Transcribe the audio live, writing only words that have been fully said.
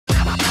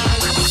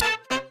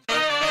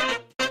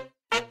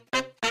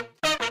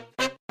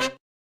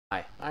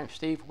I'm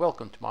Steve,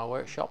 welcome to my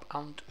workshop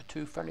and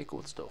to Very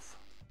Good Stuff.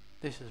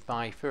 This is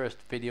my first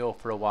video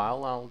for a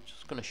while. I'm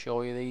just going to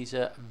show you these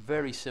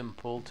very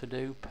simple to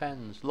do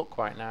pens. Look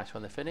quite nice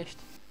when they're finished.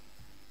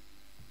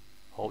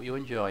 Hope you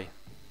enjoy.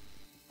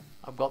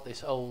 I've got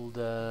this old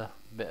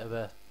bit of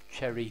a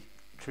cherry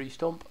tree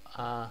stump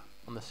and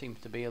there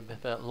seems to be a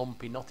bit of a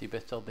lumpy knotty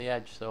bit on the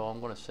edge, so I'm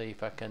going to see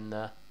if I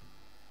can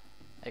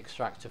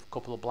extract a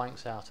couple of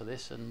blanks out of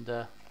this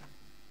and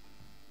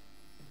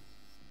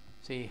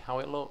see how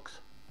it looks.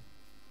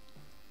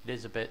 It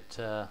is a bit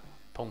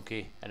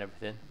punky and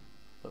everything,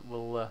 but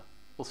we'll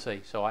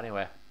see. So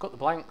anyway, cut the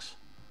blanks.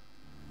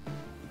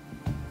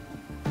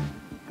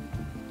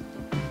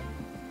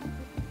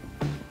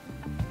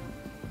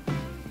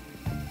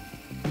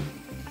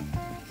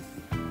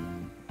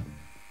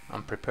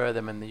 And prepare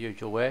them in the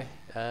usual way,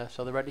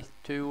 so they're ready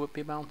to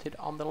be mounted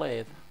on the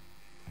lathe.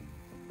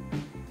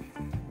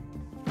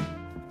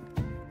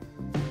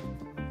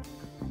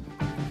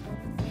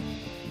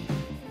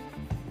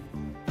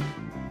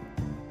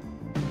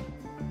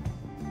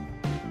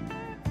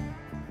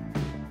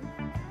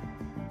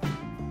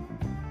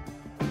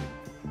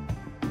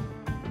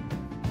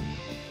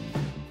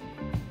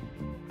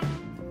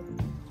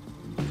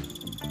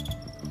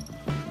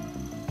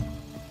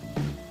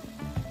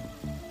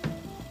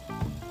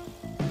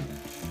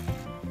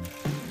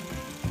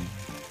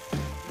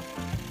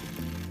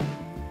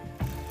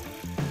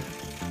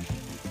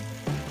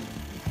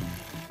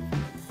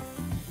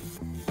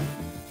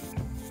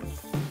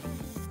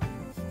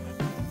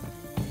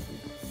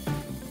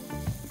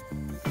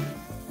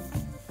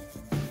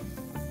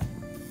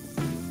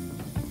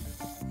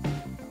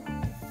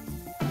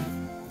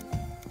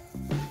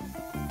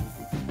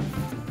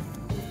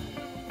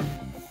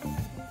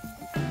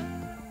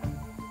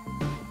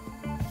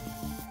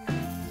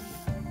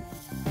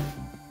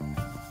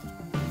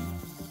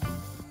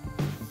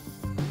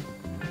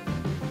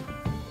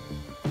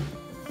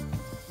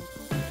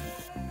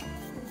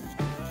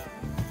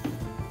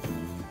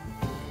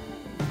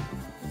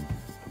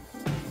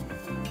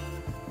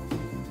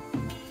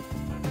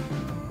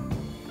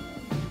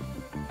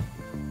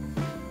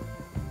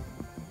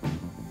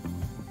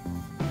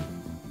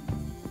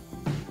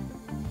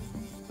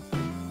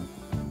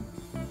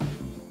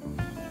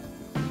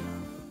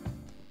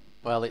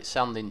 Well, it's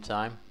sanding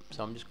time,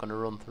 so I'm just going to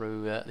run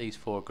through these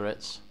 4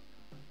 grits,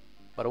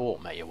 but I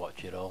won't make you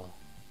watch it all.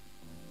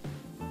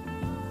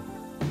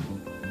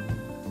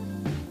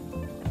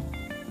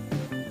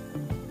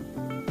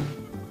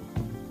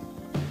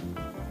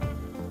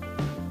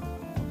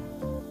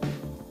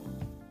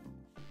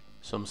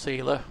 Some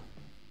sealer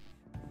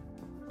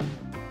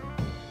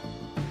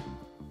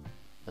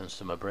and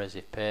some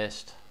abrasive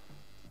paste.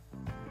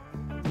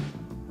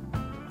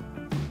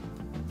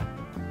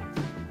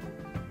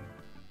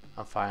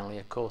 And finally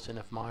a coating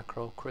of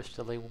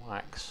microcrystalline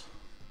wax.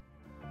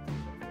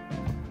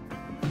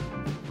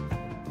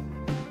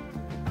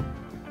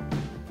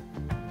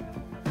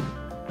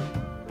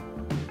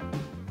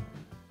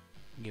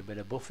 Give it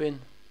a buffing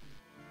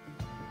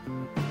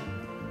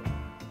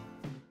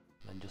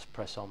and just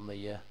press on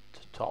the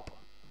top.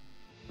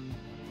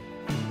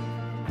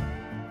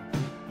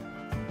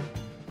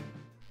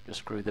 Just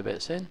screw the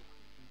bits in,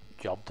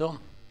 job done.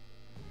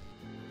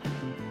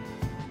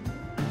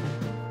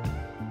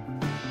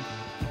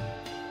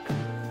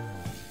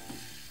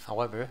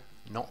 However,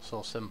 not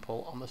so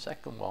simple on the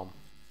second one.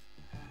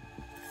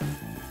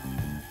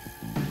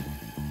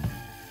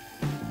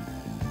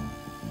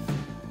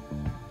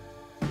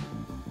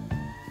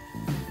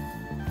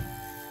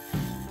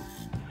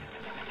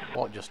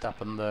 What just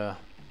happened there?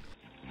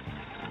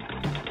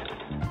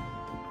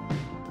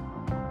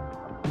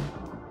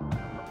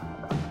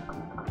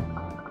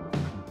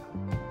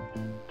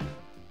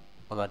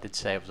 Well, I did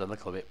say it was a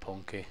little bit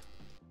punky.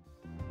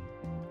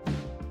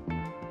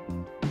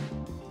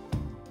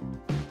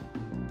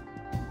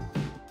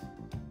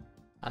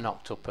 I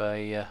knocked up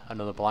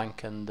another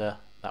blank and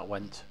that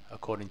went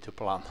according to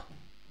plan.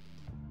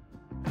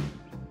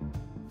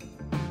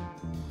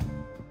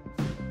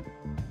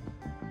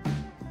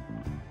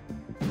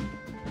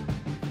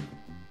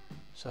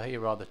 So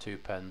here are the 2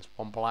 pens,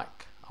 one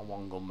black and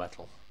one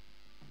gunmetal.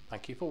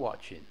 Thank you for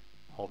watching,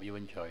 hope you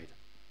enjoyed.